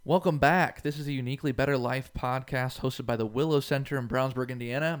Welcome back. This is a Uniquely Better Life podcast hosted by the Willow Center in Brownsburg,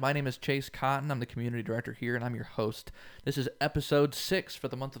 Indiana. My name is Chase Cotton. I'm the community director here, and I'm your host. This is episode 6 for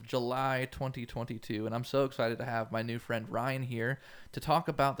the month of July 2022, and I'm so excited to have my new friend Ryan here to talk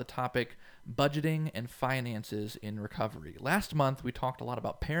about the topic budgeting and finances in recovery. Last month, we talked a lot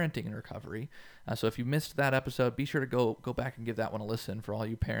about parenting in recovery, so if you missed that episode, be sure to go back and give that one a listen for all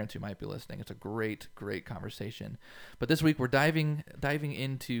you parents who might be listening. It's a great conversation. But this week, we're diving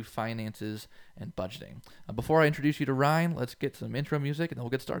into finances and budgeting. Before I introduce you to Ryan, let's get some intro music, and then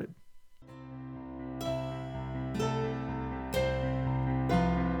we'll get started.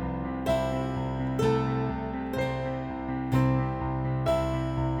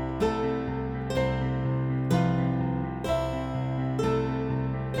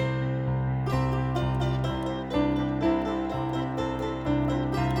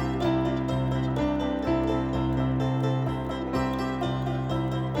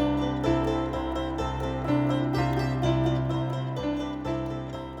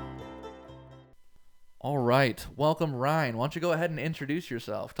 All right. Welcome, Ryan. Why don't you go ahead and introduce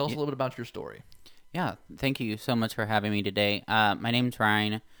yourself? Tell us a little bit about your story. Yeah, thank you so much for having me today. My name's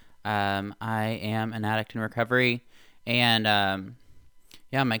Ryan. I am an addict in recovery, and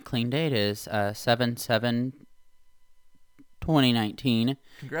my clean date is 7/7/2019.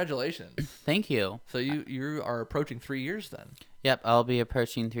 Congratulations. Thank you. So you are approaching 3 years then. Yep, I'll be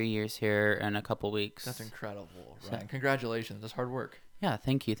approaching 3 years here in a couple weeks. That's incredible, Ryan. Congratulations. That's hard work. Yeah,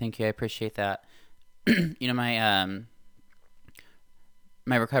 thank you. I appreciate that. My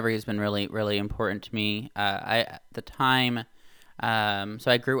recovery has been really important to me. At the time, so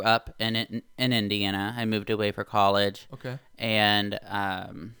I grew up in Indiana. I moved away for college. Okay. And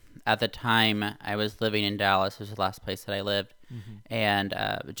at the time, I was living in Dallas. This was the last place that I lived, and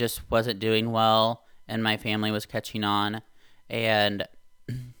just wasn't doing well. And my family was catching on, and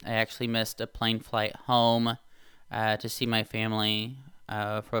I actually missed a plane flight home to see my family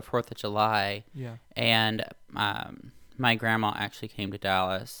for the 4th of July. Yeah. And my grandma actually came to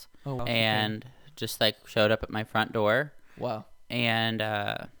Dallas. Oh, wow. And just like showed up at my front door. Wow. And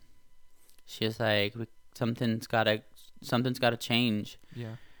she was like, something's got to change.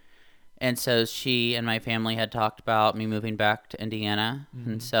 Yeah. And so she and my family had talked about me moving back to Indiana.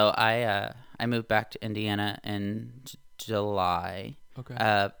 And so I moved back to Indiana in July. Okay.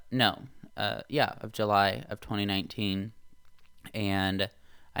 Of July of 2019. And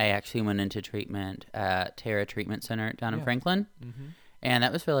I actually went into treatment at Terra Treatment Center down in Franklin. And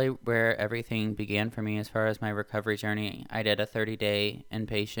that was really where everything began for me as far as my recovery journey. I did a 30-day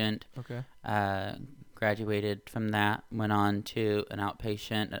inpatient. Okay. Graduated from that, went on to an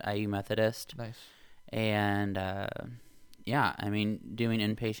outpatient at IU Methodist. Nice. And doing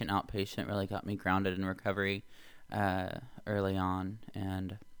inpatient, outpatient really got me grounded in recovery early on.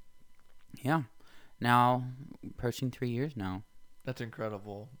 And now approaching 3 years now. That's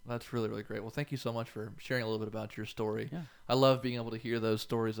incredible. That's really great. Well, thank you so much for sharing a little bit about your story. Yeah. I love being able to hear those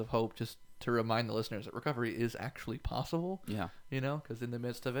stories of hope, just to remind the listeners that recovery is actually possible. Yeah. Because in the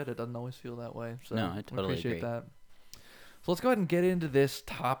midst of it, it doesn't always feel that way. So No, I totally appreciate agree. that. So let's go ahead and get into this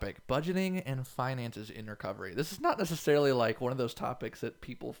topic, budgeting and finances in recovery. This is not necessarily like one of those topics that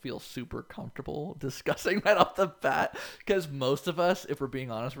people feel super comfortable discussing right off the bat, because most of us, if we're being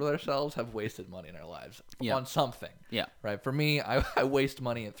honest with ourselves, have wasted money in our lives on something. Yeah. Right. For me, I waste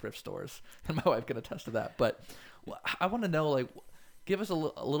money at thrift stores, and my wife can attest to that. But I want to know, give us a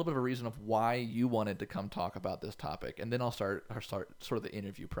little bit of a reason of why you wanted to come talk about this topic, and then I'll start sort of the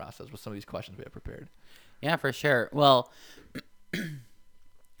interview process with some of these questions we have prepared. Yeah, for sure. Well,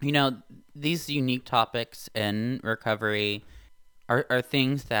 these unique topics in recovery are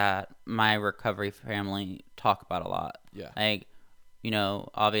things that my recovery family talk about a lot. Yeah.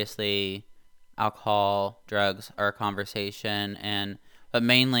 Obviously alcohol, drugs are a conversation, but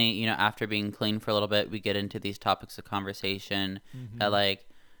mainly, after being clean for a little bit, we get into these topics of conversation,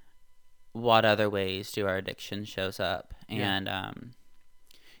 what other ways do our addiction shows up? Yeah. And,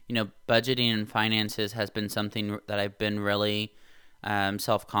 budgeting and finances has been something that I've been really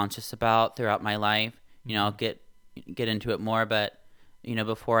self-conscious about throughout my life. I'll get into it more, but,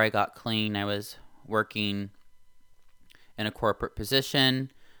 before I got clean, I was working in a corporate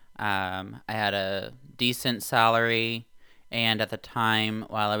position. I had a decent salary, and at the time,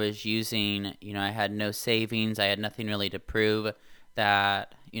 while I was using, I had no savings. I had nothing really to prove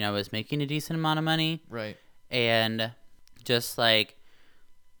that, I was making a decent amount of money. Right. And just like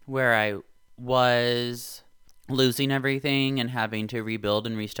where I was losing everything and having to rebuild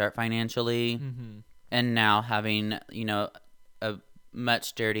and restart financially, and now having, a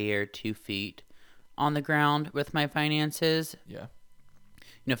much dirtier 2 feet on the ground with my finances. Yeah.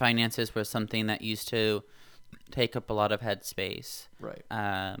 finances was something that used to take up a lot of headspace. Right.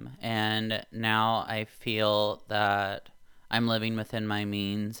 And now I feel that I'm living within my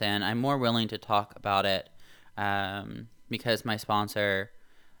means, and I'm more willing to talk about it, because my sponsor,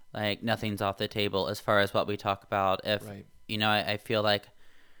 like, nothing's off the table as far as what we talk about. If, Right. I feel like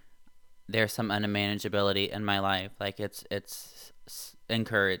there's some unmanageability in my life. Like, it's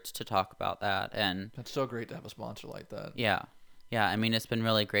encouraged to talk about that. And That's so great to have a sponsor like that. yeah. I mean, it's been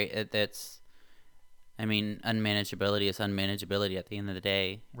really great. Unmanageability is unmanageability at the end of the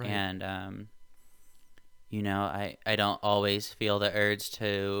day. Right. And, I don't always feel the urge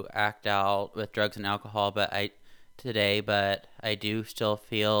to act out with drugs and alcohol, but I do still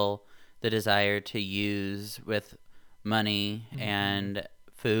feel the desire to use with money and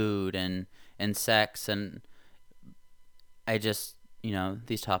food and sex. And I just,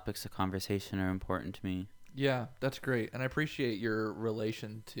 these topics of conversation are important to me. Yeah, that's great. And I appreciate your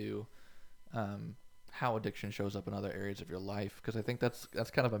relation to how addiction shows up in other areas of your life, because I think that's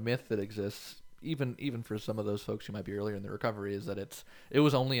kind of a myth that exists even for some of those folks who might be earlier in their recovery, is that it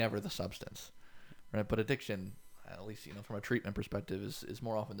was only ever the substance, right? But addiction, at least from a treatment perspective, is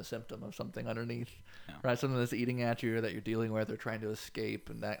more often the symptom of something underneath, right? Something that's eating at you, or that you're dealing with or trying to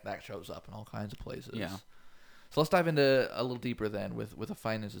escape, and that shows up in all kinds of places. Yeah. So let's dive into a little deeper then with a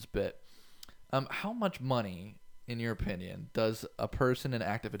finances bit. How much money, in your opinion, does a person in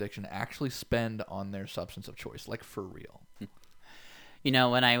active addiction actually spend on their substance of choice, like for real?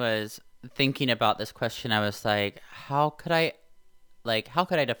 When I was thinking about this question, I was like, how could I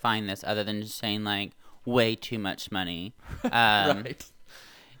define this other than just saying, like, way too much money? Right.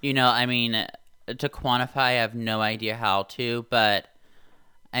 To quantify, I have no idea how to, but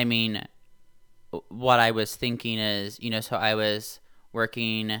what I was thinking is, so I was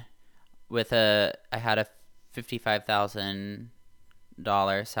working I had a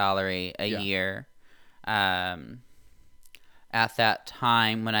 $55,000 salary a year. At that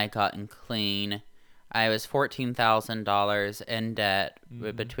time, when I gotten clean, I was $14,000 in debt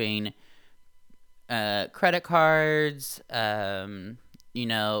between credit cards,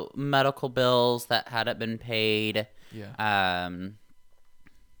 medical bills that hadn't been paid. Yeah.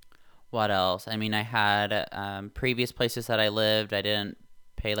 What else? I had previous places that I lived. I didn't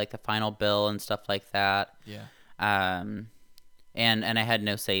pay, like, the final bill and stuff like that. Yeah. And I had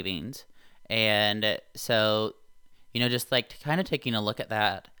no savings. And so, just, like, kind of taking a look at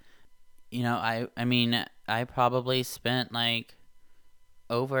that, I probably spent, like,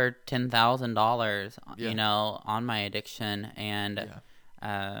 over $10,000, on my addiction and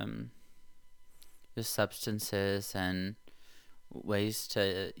just substances and ways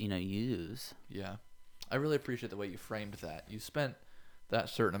to, use. Yeah. I really appreciate the way you framed that. You spent that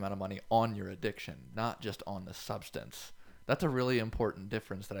certain amount of money on your addiction, not just on the substance. That's a really important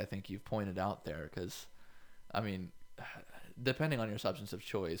difference that I think you've pointed out there, because, depending on your substance of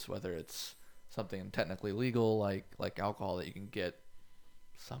choice, whether it's something technically legal like alcohol that you can get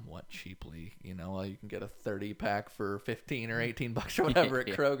somewhat cheaply, you can get a 30-pack for 15 or 18 bucks or whatever at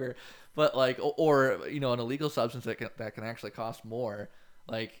Kroger, but or an illegal substance that can actually cost more,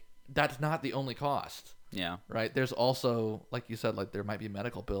 like, that's not the only cost. Yeah. Right. There's also, like you said, like, there might be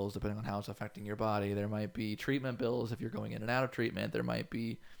medical bills depending on how it's affecting your body. There might be treatment bills if you're going in and out of treatment. There might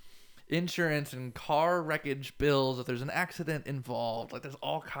be insurance and car wreckage bills if there's an accident involved. Like, there's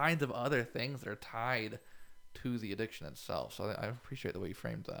all kinds of other things that are tied to the addiction itself. So I appreciate the way you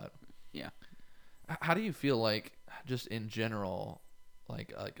framed that. Yeah. How do you feel like, just in general,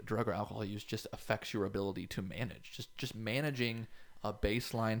 like drug or alcohol use just affects your ability to manage? Just managing a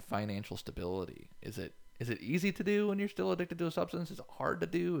baseline financial stability. Is it easy to do when you're still addicted to a substance? Is it hard to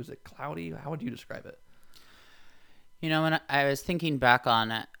do? Is it cloudy? How would you describe it? When I was thinking back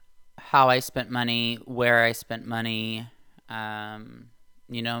on how I spent money, where I spent money, my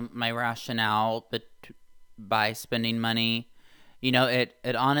rationale by spending money,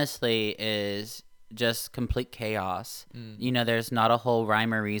 it honestly is just complete chaos. There's not a whole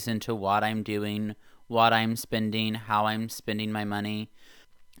rhyme or reason to what I'm doing, what I'm spending, how I'm spending my money.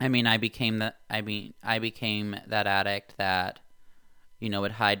 I became that addict that,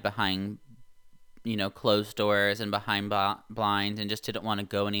 would hide behind, closed doors and behind blinds and just didn't want to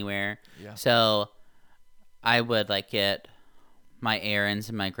go anywhere. Yeah. So I would, like, get my errands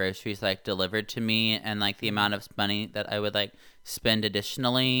and my groceries, like, delivered to me, and, like, the amount of money that I would, like, spend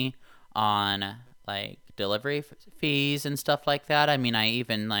additionally on, like, delivery fees and stuff like that. I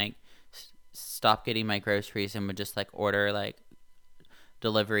even, like, stopped getting my groceries and would just, like, order, like,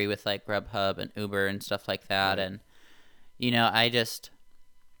 delivery with, like, Grubhub and Uber and stuff like that. Right. And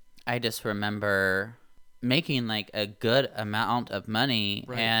I just remember making like a good amount of money,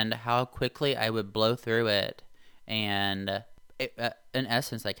 Right. and how quickly I would blow through it, and in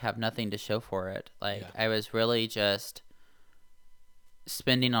essence, like have nothing to show for it. Like Yeah. I was really just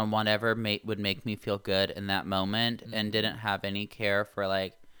spending on whatever would make me feel good in that moment, and didn't have any care for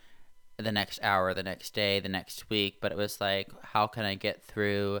like the next hour, the next day, the next week. But it was like, how can I get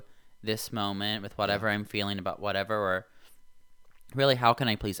through this moment with whatever I'm feeling about whatever, or really how can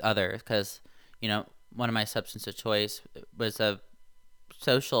I please others? Because, one of my substance of choice was a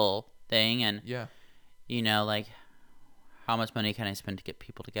social thing, and, Yeah. like how much money can I spend to get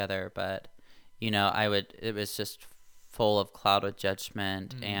people together? But, it was just full of clouded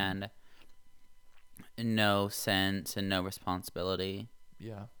judgment and no sense and no responsibility.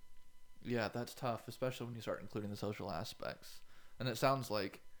 Yeah. Yeah, that's tough, especially when you start including the social aspects. And it sounds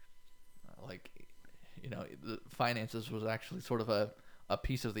like the finances was actually sort of a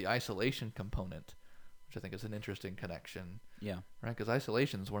piece of the isolation component, which I think is an interesting connection. Yeah. Right? Because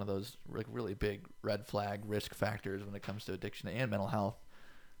isolation is one of those really big red flag risk factors when it comes to addiction and mental health.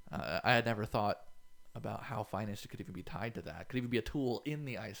 I had never thought about how finances could even be tied to that. Could even be a tool in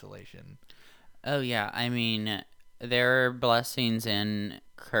the isolation. Oh, yeah. I mean, there are blessings and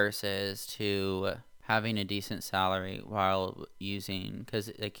curses to having a decent salary while using, because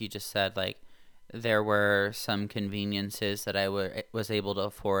like you just said, like there were some conveniences that I was able to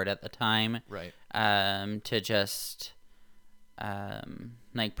afford at the time, Right. to just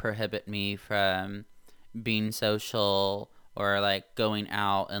like prohibit me from being social or like going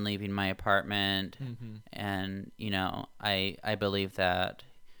out and leaving my apartment. And I believe that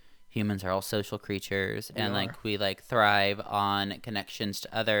humans are all social creatures, and like we like thrive on connections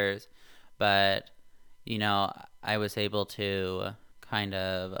to others. But I was able to kind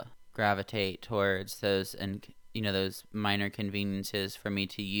of gravitate towards those, and those minor conveniences for me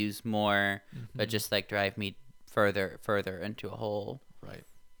to use more, but just like drive me further into a hole. Right.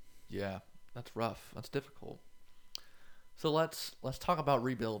 Yeah, that's rough. That's difficult. So let's talk about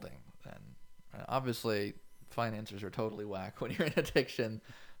rebuilding then. Obviously, finances are totally whack when you're in addiction.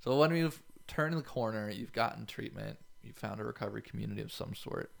 So when you've turned the corner, you've gotten treatment, you've found a recovery community of some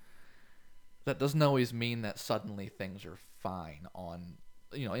sort. That doesn't always mean that suddenly things are fine on,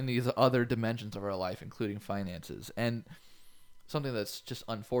 in these other dimensions of our life, including finances. And something that's just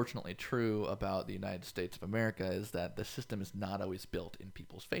unfortunately true about the United States of America is that the system is not always built in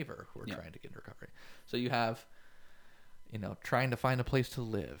people's favor who are trying to get in recovery. So you have, trying to find a place to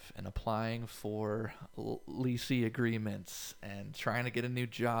live and applying for leasing agreements and trying to get a new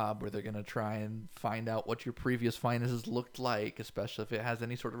job where they're going to try and find out what your previous finances looked like, especially if it has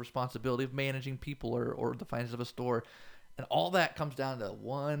any sort of responsibility of managing people or the finances of a store. And all that comes down to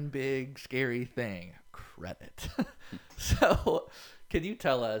one big scary thing: credit. So can you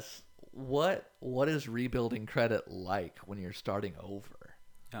tell us what is rebuilding credit like when you're starting over?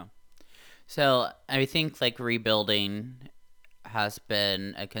 Yeah. So I think like rebuilding has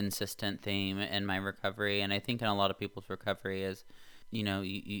been a consistent theme in my recovery, and I think in a lot of people's recovery is,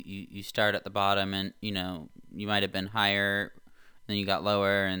 you start at the bottom, and you might have been higher, then you got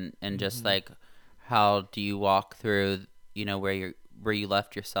lower, and just like how do you walk through where you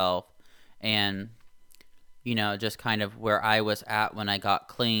left yourself, and just kind of where I was at when I got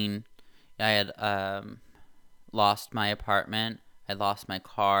clean. I had lost my apartment, I lost my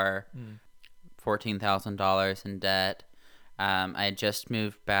car. $14,000 in debt. I had just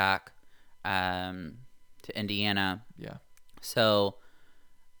moved back to Indiana. Yeah. So,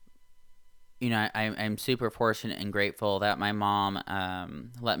 I'm super fortunate and grateful that my mom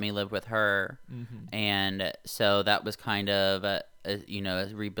let me live with her. And so that was kind of, a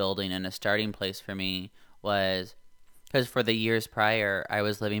rebuilding and a starting place for me, was because for the years prior, I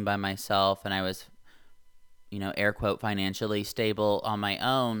was living by myself, and I was, air quote, financially stable on my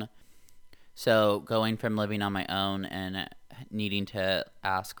own. So going from living on my own and needing to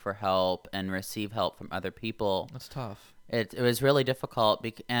ask for help and receive help from other people, That's tough. It was really difficult.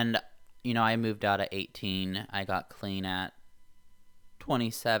 And, I moved out at 18. I got clean at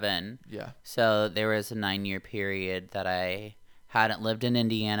 27. Yeah. So there was a 9-year period that I hadn't lived in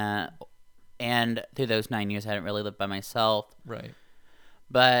Indiana. And through those 9 years, I hadn't really lived by myself. Right.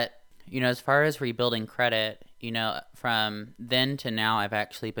 But, as far as rebuilding credit, from then to now, I've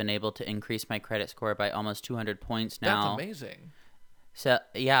actually been able to increase my credit score by almost 200 points now. That's amazing. So,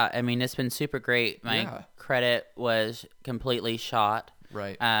 yeah, I mean, it's been super great. My credit was completely shot.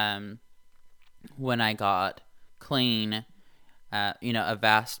 Right. When I got clean, a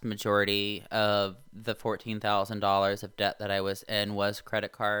vast majority of the $14,000 of debt that I was in was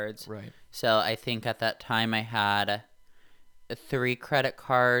credit cards. Right. So I think at that time I had 3 credit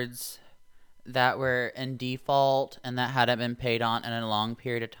cards, that were in default and that hadn't been paid on in a long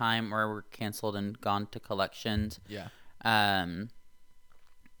period of time or were canceled and gone to collections. Yeah. And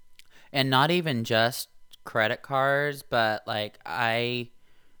not even just credit cards, but like I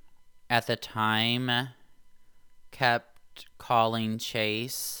at the time kept calling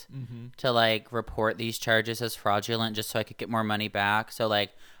Chase to like report these charges as fraudulent just so I could get more money back. So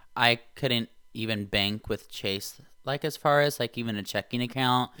like I couldn't even bank with Chase, like as far as like even a checking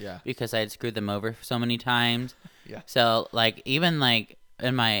account, because I had screwed them over so many times. So like even like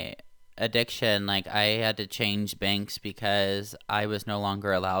in my addiction, like I had to change banks because I was no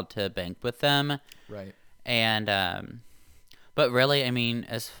longer allowed to bank with them. Right. And but really, I mean,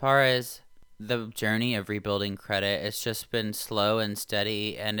 as far as the journey of rebuilding credit, it's just been slow and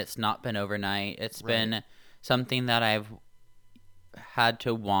steady, and it's not been overnight. It's been something that I've had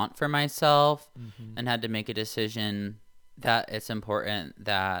to want for myself and had to make a decision that it's important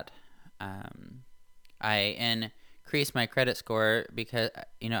that I increase my credit score because,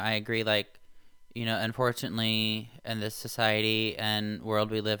 I agree, like, unfortunately in this society and world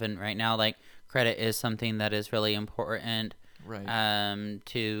we live in right now, like, credit is something that is really important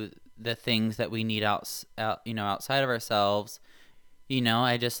to the things that we need outside of ourselves.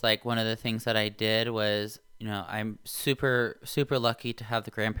 I just like one of the things that I did was, I'm super, super lucky to have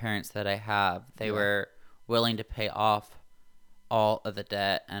the grandparents that I have. They were willing to pay off all of the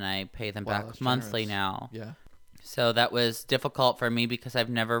debt, and I pay them back monthly now. Yeah. So that was difficult for me because I've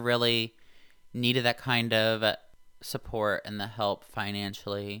never really needed that kind of support and the help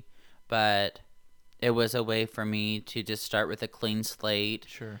financially. But it was a way for me to just start with a clean slate.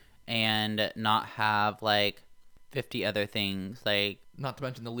 Sure. And not have like 50 other things, like not to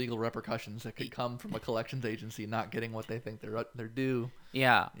mention the legal repercussions that could come from a collections agency not getting what they think they're due.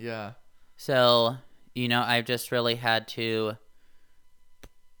 Yeah. So I've just really had to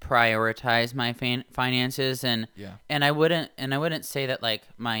prioritize my finances, and I wouldn't say that like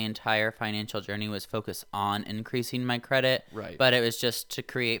my entire financial journey was focused on increasing my credit, but it was just to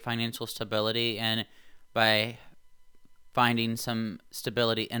create financial stability, and by finding some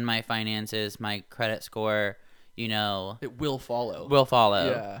stability in my finances, my credit score, it will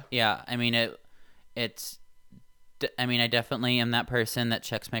follow. Yeah. I mean, I definitely am that person that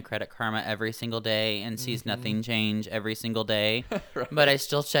checks my Credit Karma every single day and sees nothing change every single day. But I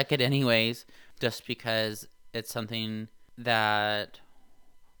still check it anyways, just because it's something that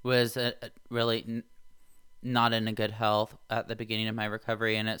was really not in a good health at the beginning of my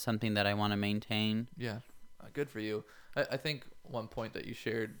recovery, and it's something that I want to maintain. Yeah. Good for you. I think one point that you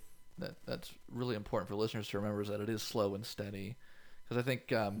shared that's really important for listeners to remember is that it is slow and steady. Because I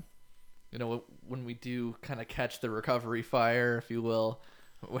think, when we do kind of catch the recovery fire, if you will,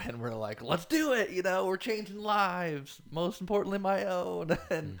 when we're like, let's do it, we're changing lives, most importantly my own,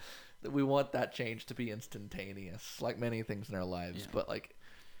 and that we want that change to be instantaneous, like many things in our lives. But like,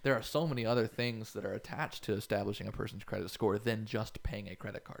 there are so many other things that are attached to establishing a person's credit score than just paying a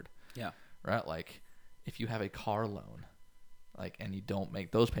credit card. Yeah. Right? Like, if you have a car loan, like, and you don't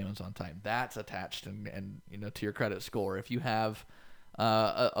make those payments on time, that's attached and to your credit score. If you have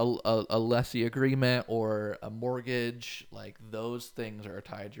a lessee agreement or a mortgage, like, those things are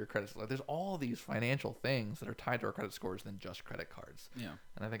tied to your credit score. Like, there's all these financial things that are tied to our credit scores than just credit cards. Yeah.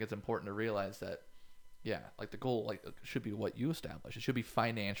 And I think it's important to realize that, like, the goal, like, should be what you establish. It should be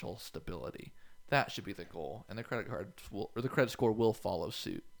financial stability. That should be the goal, and the credit credit score will follow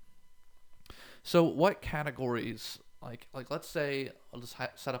suit. So what categories, like let's say, I'll just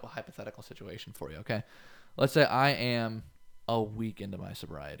set up a hypothetical situation for you, okay? Let's say I am a week into my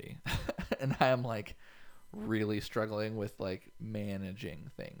sobriety and I am like really struggling with like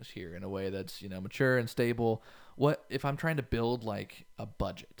managing things here in a way that's, mature and stable. What if I'm trying to build like a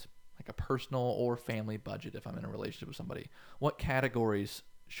budget, like a personal or family budget if I'm in a relationship with somebody? What categories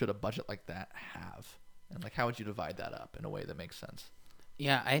should a budget like that have? And like, how would you divide that up in a way that makes sense?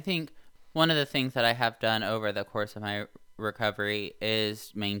 Yeah, I think one of the things that I have done over the course of my recovery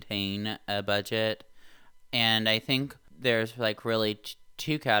is maintain a budget. And I think there's like really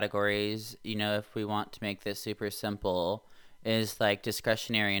two categories, if we want to make this super simple, is like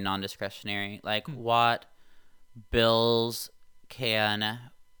discretionary and non-discretionary. Like what bills can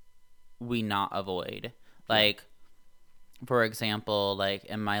we not avoid? Like, for example, like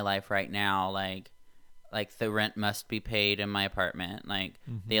in my life right now, like the rent must be paid in my apartment, like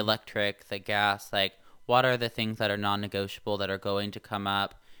the electric, the gas, like what are the things that are non-negotiable that are going to come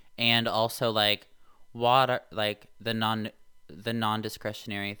up? And also like what are like the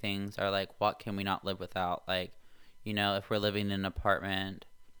non-discretionary things are like, what can we not live without? Like, if we're living in an apartment,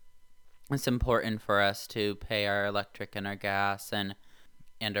 it's important for us to pay our electric and our gas. And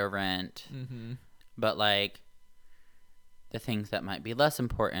and or rent. Mm-hmm. But like the things that might be less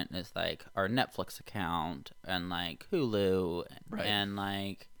important is like our Netflix account and like Hulu Right. and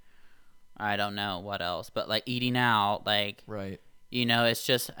like I don't know what else, but like eating out, like Right. it's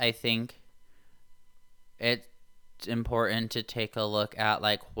just I think it's important to take a look at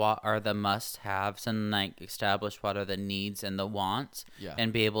like what are the must-haves and like establish what are the needs and the wants Yeah.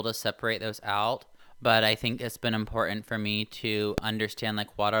 and be able to separate those out. But I think it's been important for me to understand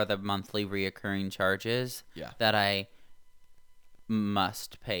like what are the monthly reoccurring charges that I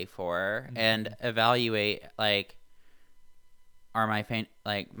must pay for and evaluate like are my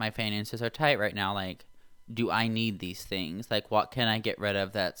my finances are tight right now, like do I need these things, like what can I get rid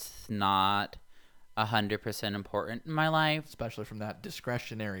of that's not 100% important in my life, especially from that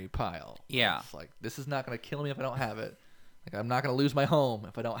discretionary pile. Yeah. It's like, this is not going to kill me if I don't have it. Like, I'm not going to lose my home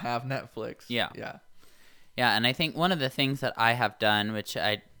if I don't have Netflix. Yeah. Yeah. And I think one of the things that I have done, which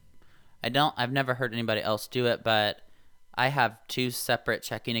I've never heard anybody else do it, but I have 2 separate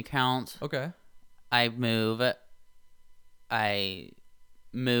checking accounts. Okay. I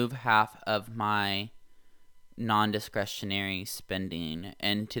move half of my non-discretionary spending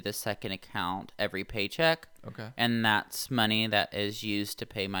into the second account every paycheck. Okay. And that's money that is used to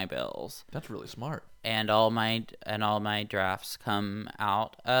pay my bills. That's really smart. And all my drafts come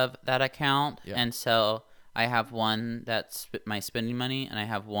out of that account. Yeah. And so I have one that's my spending money, and I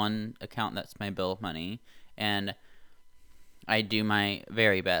have one account that's my bill money. And I do my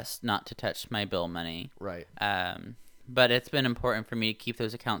very best not to touch my bill money. Right. But it's been important for me to keep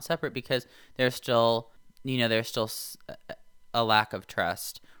those accounts separate because there's still a lack of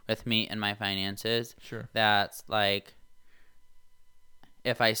trust with me and my finances. Sure. That's like,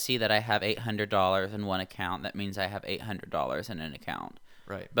 if I see that I have $800 in one account, that means I have $800 in an account.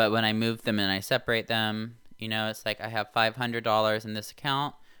 Right. But when I move them and I separate them, it's like I have $500 in this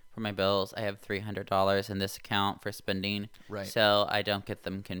account for my bills. I have $300 in this account for spending. Right. So I don't get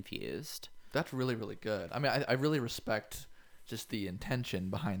them confused. That's really, really good. I mean, I really respect just the intention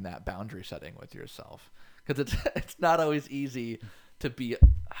behind that boundary setting with yourself, because it's not always easy to be,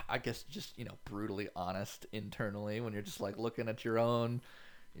 I guess, just brutally honest internally when you're just like looking at your own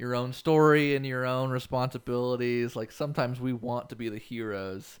story and your own responsibilities. Like, sometimes we want to be the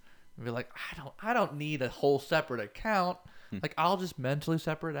heroes and be like, I don't need a whole separate account. Like, I'll just mentally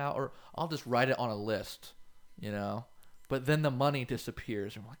separate out, or I'll just write it on a list, but then the money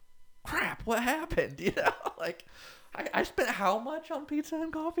disappears and we're like, crap, what happened? Like, I spent how much on pizza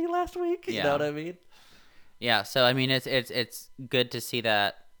and coffee last week? You know what I mean? Yeah. So I mean, it's good to see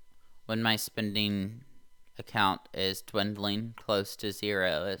that when my spending account is dwindling close to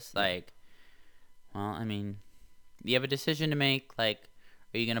zero, it's like, well, I mean, you have a decision to make. Like,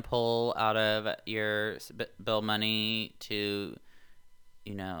 are you gonna pull out of your bill money to,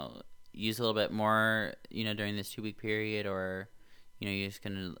 use a little bit more, during this 2-week period, or you're just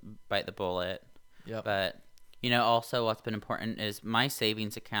going to bite the bullet. Yeah. But, also what's been important is my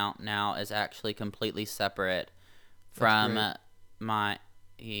savings account now is actually completely separate from my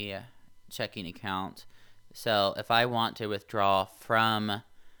checking account. So if I want to withdraw from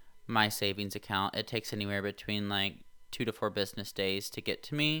my savings account, it takes anywhere between like 2 to 4 business days to get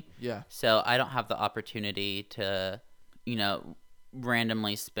to me. Yeah. So I don't have the opportunity to,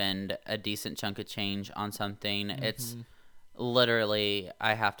 randomly spend a decent chunk of change on something. Mm-hmm. It's literally,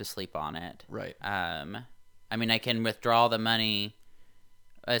 I have to sleep on it. Right. I mean, I can withdraw the money.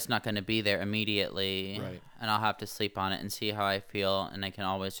 It's not going to be there immediately. Right. And I'll have to sleep on it and see how I feel. And I can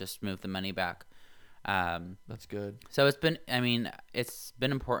always just move the money back. That's good. So it's been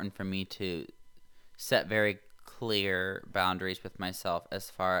important for me to set very clear boundaries with myself as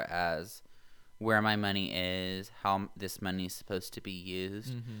far as where my money is, how this money is supposed to be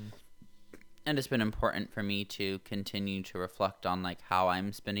used. Mm-hmm. And it's been important for me to continue to reflect on like how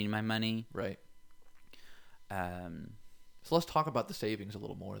I'm spending my money. Right. So let's talk about the savings a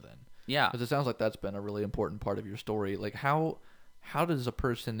little more then. Yeah. Because it sounds like that's been a really important part of your story. Like, how does a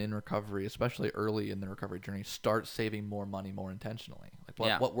person in recovery, especially early in the recovery journey, start saving more money more intentionally?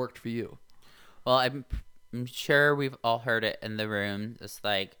 Like, what worked for you? Well, I'm sure we've all heard it in the room. It's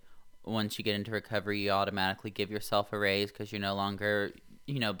like, once you get into recovery, you automatically give yourself a raise because you're no longer,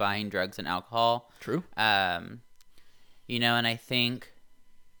 buying drugs and alcohol. True. And I think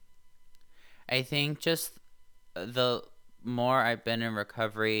just the more I've been in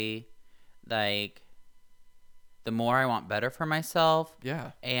recovery, like, the more I want better for myself.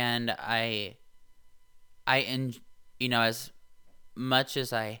 Yeah. And as much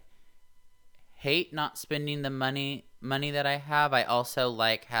as I hate not spending the money that I have, I also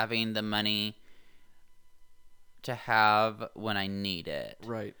like having the money to have when I need it.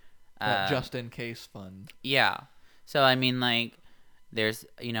 Right. That Um, just in case fund. Yeah. So I mean, like, there's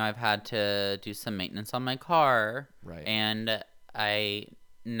I've had to do some maintenance on my car, Right. and I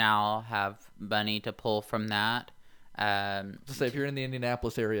now have money to pull from that. To say, if you're in the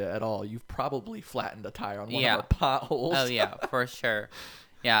Indianapolis area at all, you've probably flattened a tire on one Yeah. of our potholes. Oh yeah, for sure.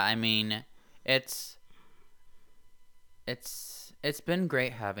 Yeah, I mean, it's it's been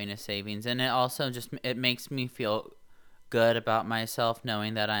great having a savings, and it also just it makes me feel good about myself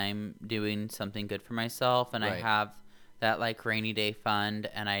knowing that I'm doing something good for myself, and I Right. have that like rainy day fund,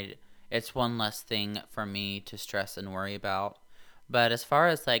 and it's one less thing for me to stress and worry about. But as far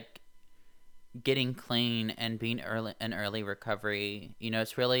as like getting clean and being early recovery,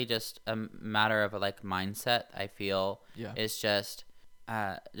 it's really just a matter of like mindset. I feel Yeah. it's just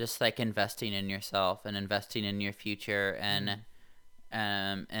like investing in yourself and investing in your future, and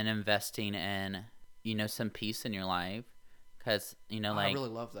investing in some peace in your life, because I like, really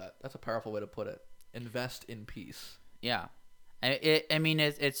love that. That's a powerful way to put it. Invest in peace. yeah. I mean,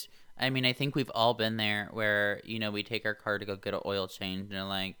 I mean, I think we've all been there where, we take our car to go get an oil change, and they're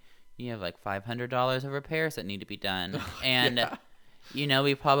like, you have like $500 of repairs that need to be done. And, Yeah.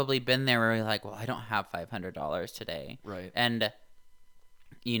 we've probably been there where we're like, well, I don't have $500 today. Right. And,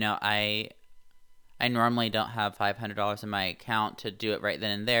 I normally don't have $500 in my account to do it right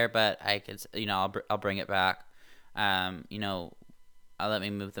then and there, but I could, I'll bring it back. I'll let me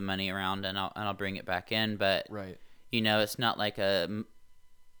move the money around, and I'll bring it back in. But Right. it's not like a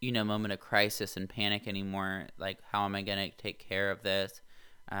moment of crisis and panic anymore. Like, how am I gonna take care of this?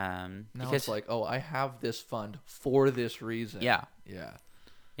 Now Because it's like, oh, I have this fund for this reason. yeah, Yeah.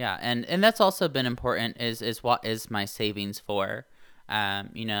 and that's also been important. Is what is my savings for?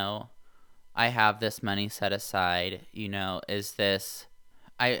 I have this money set aside. Is this?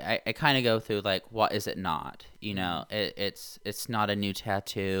 I kind of go through like, what is it not? It's not a new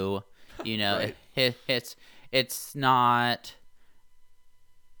tattoo. Right. It's not.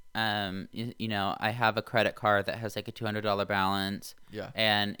 I have a credit card that has like a $200 balance, Yeah.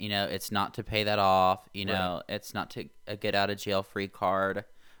 and it's not to pay that off. Right. It's not to get out of jail free card,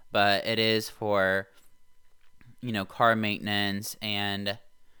 but it is for car maintenance and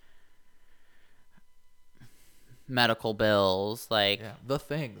medical bills, like Yeah. The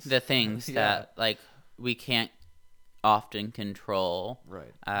things. the things Yeah. that like we can't often control.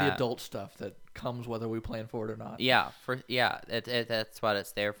 Right. The adult stuff that comes whether we plan for it or not. That's what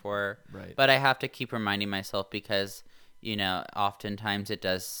it's there for. Right. But I have to keep reminding myself, because oftentimes it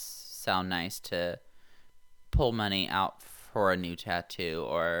does sound nice to pull money out for a new tattoo,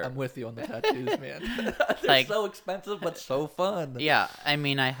 or I'm with you on the tattoos, man. They're Like- so expensive but so fun. yeah. I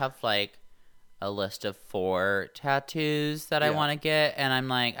mean, I have like a list of 4 tattoos that I Yeah. want to get, and I'm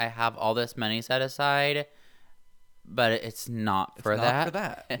like, I have all this money set aside, but it's not It's for not that. for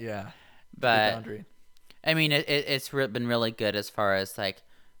that. Yeah. Good But boundary. I mean, it's been really good as far as like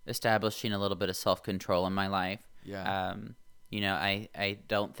establishing a little bit of self-control in my life. Yeah. I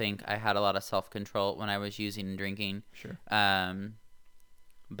don't think I had a lot of self-control when I was using and drinking. Sure.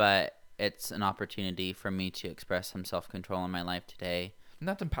 But it's an opportunity for me to express some self-control in my life today. And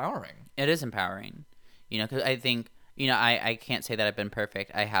that's empowering. It is empowering, because I think, I can't say that I've been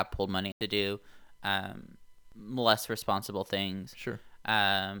perfect. I have pulled money to do less responsible things. Sure.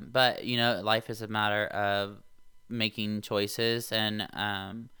 But life is a matter of making choices and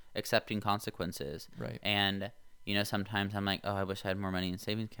accepting consequences. Right. And sometimes I'm like, oh, I wish I had more money in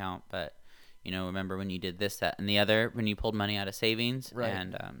savings account, but remember when you did this, that, and the other, when you pulled money out of savings. Right.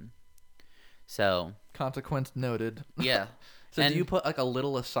 And so Consequence noted. yeah. So And- do you put like a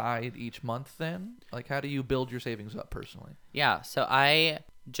little aside each month then? Like, how do you build your savings up personally? Yeah, so I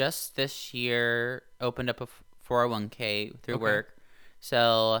just this year opened up a 401k through Okay. work.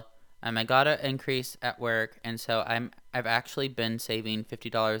 So I got an increase at work, and so I've actually been saving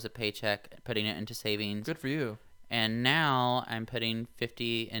 $50 a paycheck, putting it into savings. Good for you. And now I'm putting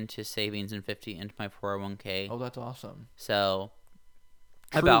 50 into savings and 50 into my 401k. Oh, that's awesome. So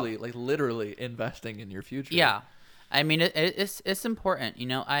Truly, like literally investing in your future. yeah, I mean it's important.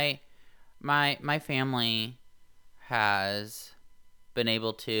 My family has been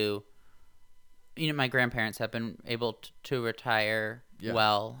able to, my grandparents have been able to retire Yeah.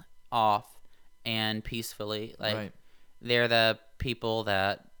 well off and peacefully. Like, Right. they're the people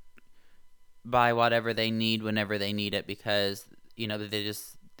that buy whatever they need whenever they need it, because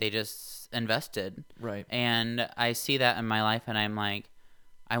they just invested. Right. And I see that in my life, and I'm like,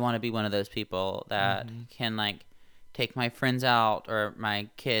 I want to be one of those people that can like take my friends out, or my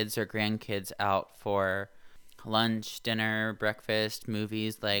kids or grandkids out for lunch, dinner, breakfast,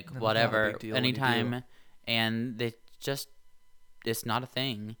 movies, like And it's not a whatever, big deal when you anytime and it's not a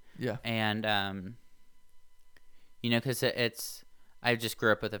thing. Yeah. And because I just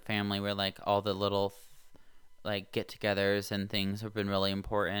grew up with a family where like all the little like get-togethers and things have been really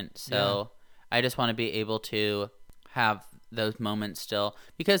important. So I just want to be able to have those moments still,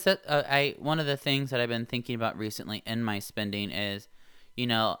 because one of the things that I've been thinking about recently in my spending is,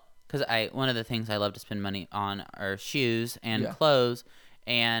 because one of the things I love to spend money on are shoes and clothes,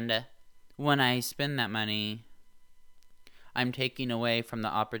 and when I spend that money, I'm taking away from the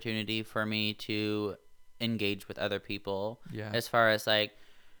opportunity for me to engage with other people. Yeah. As far as like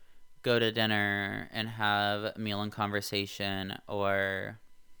go to dinner and have a meal and conversation, or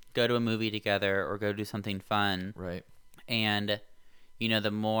go to a movie together, or go do something fun. Right. And,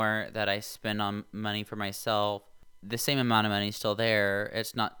 the more that I spend on money for myself, the same amount of money is still there.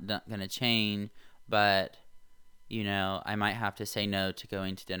 It's not going to change, but, I might have to say no to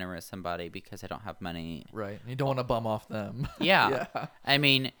going to dinner with somebody because I don't have money. Right. You don't want to bum off them. Yeah. I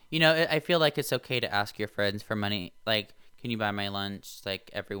mean, I feel like it's okay to ask your friends for money. Like, can you buy my lunch, like,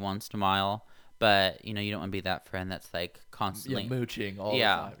 every once in a while? But, you don't want to be that friend that's, like, constantly mooching all the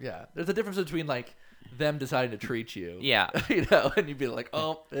time. Yeah. There's a difference between, like, them deciding to treat you. Yeah. And you'd be like,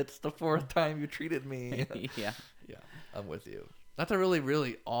 oh, it's the fourth time you treated me. Yeah. Yeah. I'm with you. That's a really,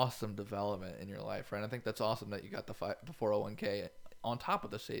 really awesome development in your life, right? I think that's awesome that you got the 401k on top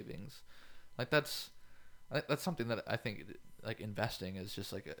of the savings. Like, that's something that I think, like, investing is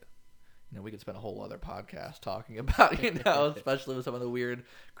just like we could spend a whole other podcast talking about, especially with some of the weird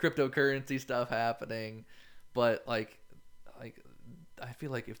cryptocurrency stuff happening. But like I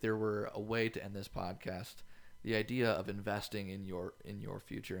feel like if there were a way to end this podcast, the idea of investing in your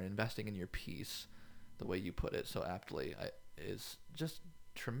future and investing in your peace, the way you put it so aptly, is just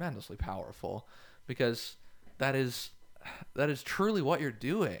tremendously powerful, because that is truly what you're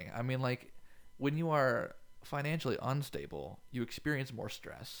doing. I mean, like, when you are financially unstable, you experience more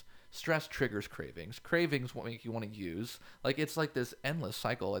stress. Stress triggers cravings. Cravings will make you want to use. Like, it's like this endless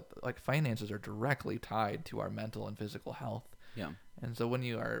cycle. Like finances are directly tied to our mental and physical health. Yeah. And so when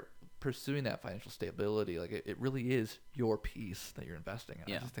you are pursuing that financial stability, like, it really is your peace that you're investing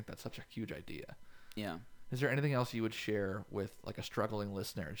in. Yeah. I just think that's such a huge idea. Yeah. Is there anything else you would share with, like, a struggling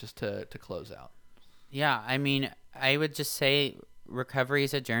listener, just to close out? Yeah. I mean, I would just say recovery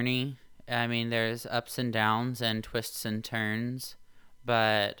is a journey. I mean, there's ups and downs and twists and turns,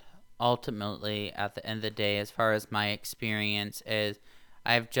 but ultimately, at the end of the day, as far as my experience is,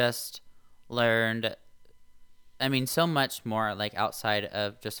 I've just learned, I mean, so much more, like, outside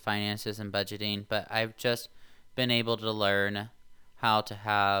of just finances and budgeting, but I've just been able to learn how to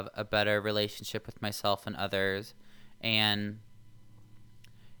have a better relationship with myself and others. And,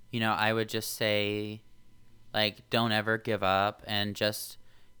 I would just say, like, don't ever give up and just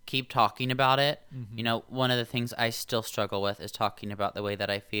keep talking about it. Mm-hmm. One of the things I still struggle with is talking about the way that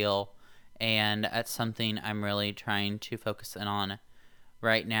I feel, and that's something I'm really trying to focus in on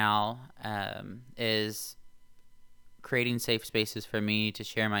right now, is creating safe spaces for me to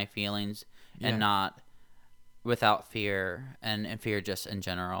share my feelings, and not without fear, and fear just in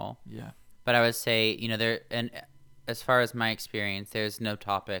general. Yeah. But I would say, as far as my experience, there's no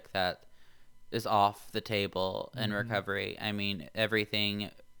topic that is off the table in recovery. I mean, everything,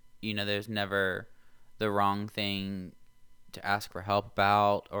 there's never the wrong thing to ask for help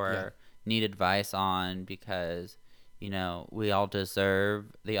about or need advice on, because, we all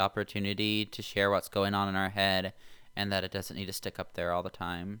deserve the opportunity to share what's going on in our head, and that it doesn't need to stick up there all the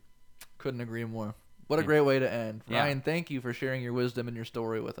time. Couldn't agree more. What a great way to end. Ryan, thank you for sharing your wisdom and your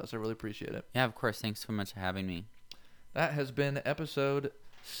story with us. I really appreciate it. Yeah, of course. Thanks so much for having me. That has been episode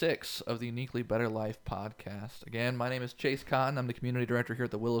 6 of the Uniquely Better Life podcast. Again, my name is Chase Cotton. I'm the community director here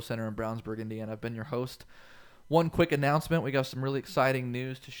at the Willow Center in Brownsburg, Indiana. I've been your host. One quick announcement. We got some really exciting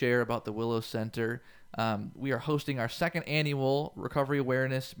news to share about the Willow Center. We are hosting our 2nd annual Recovery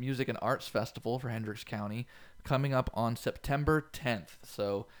Awareness Music and Arts Festival for Hendricks County, coming up on September 10th.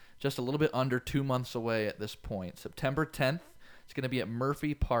 So just a little bit under 2 months away at this point. September 10th. It's going to be at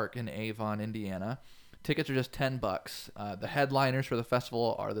Murphy Park in Avon, Indiana. Tickets are just $10. The headliners for the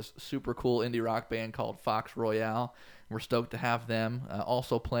festival are this super cool indie rock band called Fox Royale. We're stoked to have them.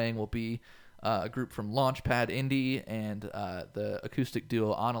 Also playing will be a group from Launchpad Indie and the acoustic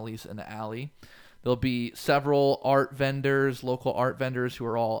duo Annalise and Allie. There'll be several art vendors, local art vendors, who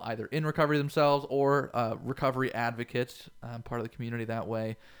are all either in recovery themselves or recovery advocates, part of the community that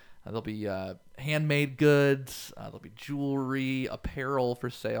way. There'll be handmade goods. There'll be jewelry, apparel for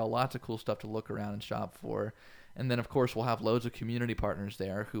sale. Lots of cool stuff to look around and shop for. And then, of course, we'll have loads of community partners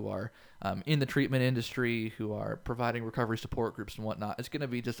there who are in the treatment industry, who are providing recovery support groups and whatnot. It's going to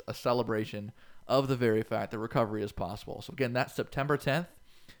be just a celebration of the very fact that recovery is possible. So, again, that's September 10th.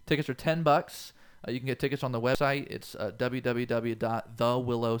 Tickets are $10. You can get tickets on the website. It's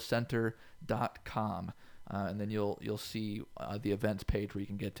www.thewillowcenter.com. And then you'll see the events page where you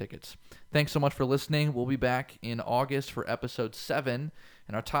can get tickets. Thanks so much for listening. We'll be back in August for episode 7.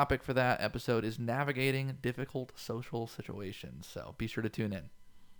 And our topic for that episode is navigating difficult social situations. So be sure to tune in.